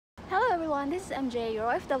everyone, this is MJ, your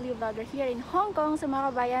OFW vlogger here in Hong Kong. So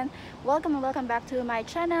mga kabayan, welcome and welcome back to my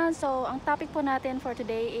channel. So ang topic po natin for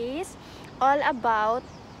today is all about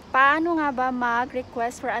paano nga ba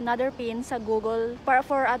mag-request for another pin sa Google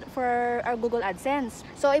for our Google Adsense.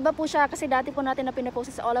 So iba po siya kasi dati po natin na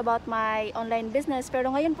pinapost is all about my online business.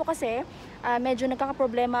 Pero ngayon po kasi medyo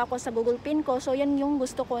nagkakaproblema ako sa Google pin ko. So yan yung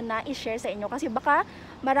gusto ko na i-share sa inyo kasi baka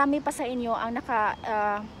marami pa sa inyo ang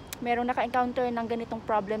merong naka-encounter ng ganitong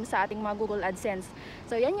problem sa ating mga Google Adsense.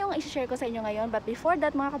 So yan yung i-share ko sa inyo ngayon. But before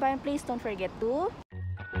that mga kabayan, please don't forget to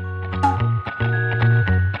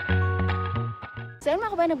So yun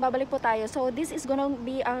mga kabayan, nagbabalik po tayo. So this is gonna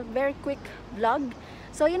be a very quick vlog.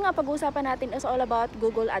 So yun nga, pag-uusapan natin is all about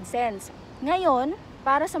Google Adsense. Ngayon,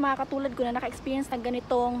 para sa mga katulad ko na naka-experience ng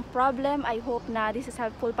ganitong problem, I hope na this is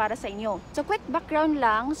helpful para sa inyo. So quick background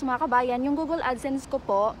lang sa mga kabayan, yung Google Adsense ko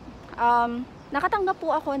po, nakatanggap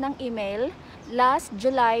po ako ng email last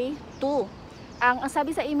July 2. Ang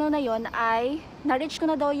sabi sa email na yon ay na-reach ko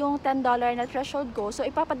na daw yung $10 na threshold ko. So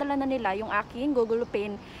ipapadala na nila yung aking Google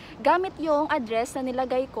PIN gamit yung address na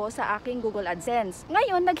nilagay ko sa aking Google Adsense.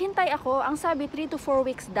 Ngayon, naghintay ako. Ang sabi 3 to 4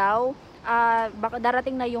 weeks daw. Baka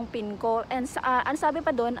darating na yung PIN ko. And ang sabi pa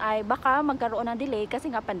doon ay baka magkaroon ng delay kasi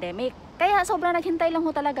nga pandemic. Kaya sobrang naghintay lang ho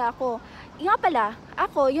talaga ako. Nga pala,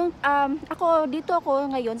 ako dito ako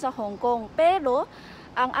ngayon sa Hong Kong. Pero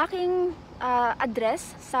ang aking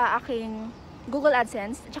address sa aking Google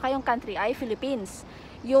Adsense at saka yung country ay Philippines.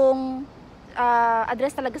 Yung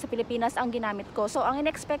address talaga sa Pilipinas ang ginamit ko. So ang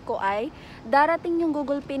in-expect ko ay darating yung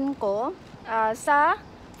Google PIN ko sa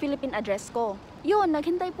Philippine address ko. Yun,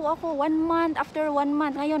 naghintay po ako 1 month after 1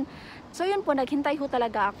 month. Ngayon, so yun po, naghintay ho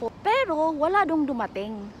talaga ako. Pero wala dong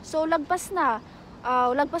dumating. So lagpas na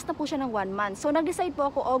po siya ng 1 month. So nag-decide po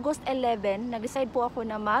ako August 11, nag-decide po ako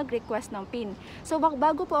na mag-request ng PIN. So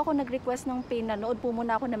bago po ako nag-request ng PIN, nanood po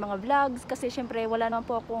muna ako ng mga vlogs kasi syempre wala naman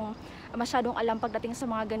po akong masyadong alam pagdating sa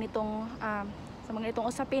mga ganitong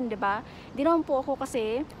usapin, 'di ba? Di naman po ako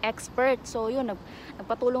kasi expert. So yun,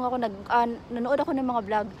 nagpatulong ako, nanood ako ng mga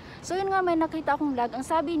vlog. So yun nga, may nakita akong vlog. Ang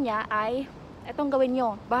sabi niya ay etong gawin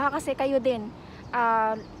nyo. Baka kasi kayo din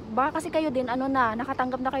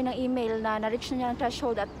nakatanggap na kayo ng email na na-reach na niya ng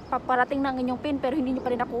threshold at paparating na ang inyong PIN pero hindi niyo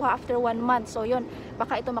pa rin nakuha after 1 month. So yun,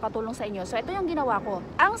 baka ito makatulong sa inyo. So ito yung ginawa ko.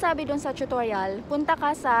 Ang sabi doon sa tutorial,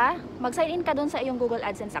 mag-sign in ka doon sa iyong Google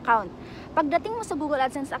Adsense account. Pagdating mo sa Google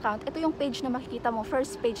Adsense account, ito yung page na makikita mo,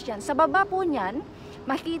 first page yan. Sa baba po niyan,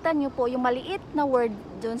 makikita niyo po yung maliit na word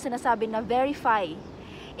doon sinasabi na verify.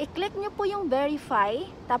 I-click niyo po yung verify,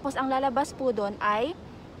 tapos ang lalabas po doon ay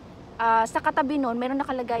sa katabi nun, meron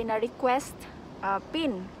nakalagay na request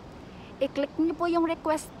PIN. I-click nyo po yung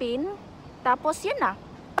request PIN, tapos yun na.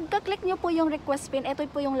 Pagka-click nyo po yung request PIN, ito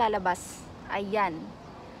po yung lalabas. Ayan.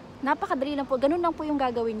 Napakadali lang po. Ganun lang po yung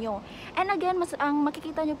gagawin nyo. And again, ang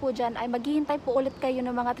makikita nyo po dyan ay maghihintay po ulit kayo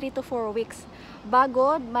ng mga 3 to 4 weeks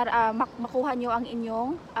bago makuha nyo ang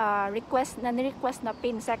inyong request na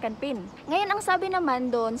PIN, second PIN. Ngayon, ang sabi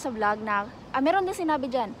naman doon sa vlog na, meron din sinabi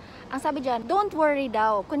dyan. Ang sabi dyan, don't worry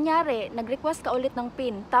daw. Kunyari, nag-request ka ulit ng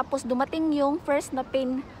PIN, tapos dumating yung first na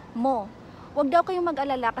PIN mo. Huwag daw kayong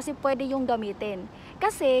mag-alala kasi pwede yung gamitin.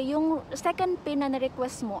 Kasi yung second PIN na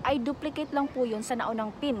na-request mo ay duplicate lang po yun sa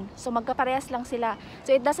naunang PIN. So magkaparehas lang sila.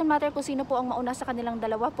 So it doesn't matter kung sino po ang mauna sa kanilang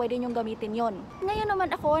dalawa, pwede nyong gamitin yon. Ngayon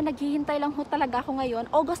naman ako, naghihintay lang ho talaga ako ngayon.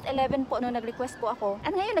 August 11 po nung nag-request po ako.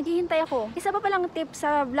 At ngayon naghihintay ako. Isa pa palang tip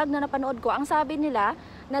sa vlog na napanood ko, ang sabi nila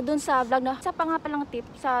na dun sa vlog na, isa pa nga palang tip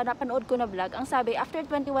sa napanood ko na vlog, ang sabi after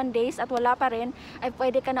 21 days at wala pa rin, ay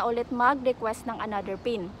pwede ka na ulit mag-request ng another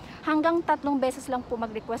PIN. Hanggang 3 beses lang po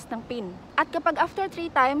mag-request ng PIN. At kapag after 3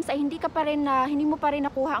 times ay hindi mo pa rin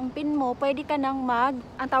nakuha ang PIN mo, pwede ka nang ang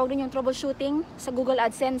tawag din yung troubleshooting sa Google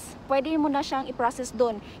Adsense. Pwede mo na siyang i-process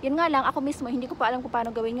doon. Yun nga lang, ako mismo hindi ko pa alam kung paano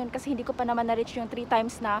gawin yun kasi hindi ko pa naman na-reach yung 3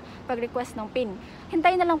 times na pag-request ng PIN.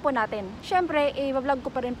 Hintayin na lang po natin. Syempre, i-vlog ko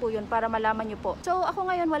pa rin po yun para malaman nyo po. So ako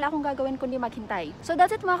ngayon, wala akong gagawin kundi maghintay. So that's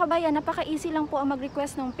it mga kabayan, napaka-easy lang po ang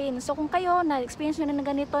mag-request ng PIN. So kung kayo na-experience nyo na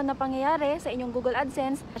ganito na pangyayari sa inyong Google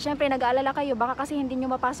Adsense, at syempre nag-aalala kayo, baka kasi hindi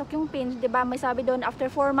nyo mapasok yung PIN, 'di ba? May sabi doon after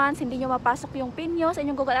 4 months hindi nyo mapasok yung PIN nyo sa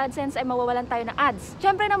inyong Google Adsense ay mawawalan tayo ng ads.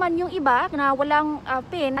 Syempre naman yung iba na walang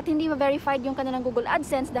PIN at hindi ma-verified yung kanilang Google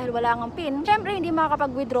Adsense dahil wala ngang PIN, syempre hindi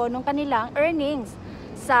makakapag-withdraw ng kanilang earnings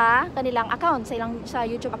sa kanilang account, sa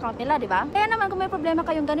YouTube account nila, di ba? Kaya naman kung may problema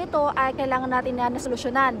kayong ganito, ay kailangan natin na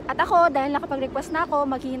nasolusyonan. At ako, dahil nakapag-request na ako,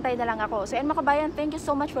 maghihintay na lang ako. So, and mga kabayan, thank you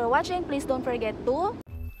so much for watching. Please don't forget to